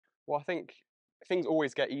Well, I think things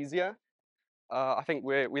always get easier. I think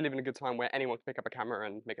we live in a good time where anyone can pick up a camera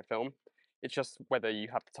and make a film. It's just whether you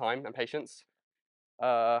have the time and patience.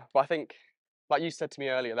 But I think, like you said to me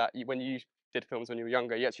earlier, that when you did films when you were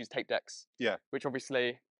younger, you actually used tape decks. Yeah. Which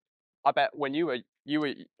obviously, I bet when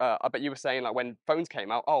I bet you were saying like when phones came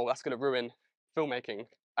out, oh, that's going to ruin filmmaking,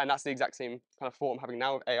 and that's the exact same kind of thought I'm having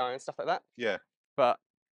now with AI and stuff like that. Yeah. But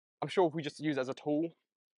I'm sure if we just use it as a tool,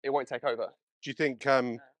 it won't take over. Do you think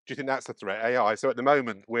that's the threat, AI? So at the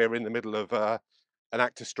moment we're in the middle of an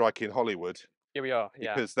actor strike in Hollywood Here we are.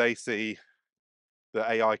 Yeah. because they see that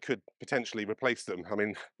AI could potentially replace them. I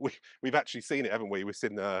mean, we've actually seen it, haven't we? We've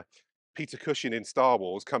seen Peter Cushing in Star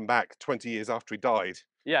Wars come back 20 years after he died.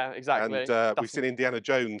 Yeah, exactly. And we've seen Indiana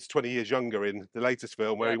Jones 20 years younger in the latest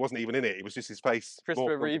film where Yeah. he wasn't even in it. It was just his face.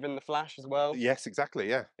 Christopher Reeve in The Flash as well. Yes, exactly,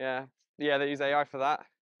 yeah. Yeah. Yeah, they use AI for that.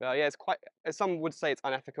 Yeah, it's quite, some would say it's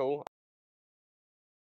unethical.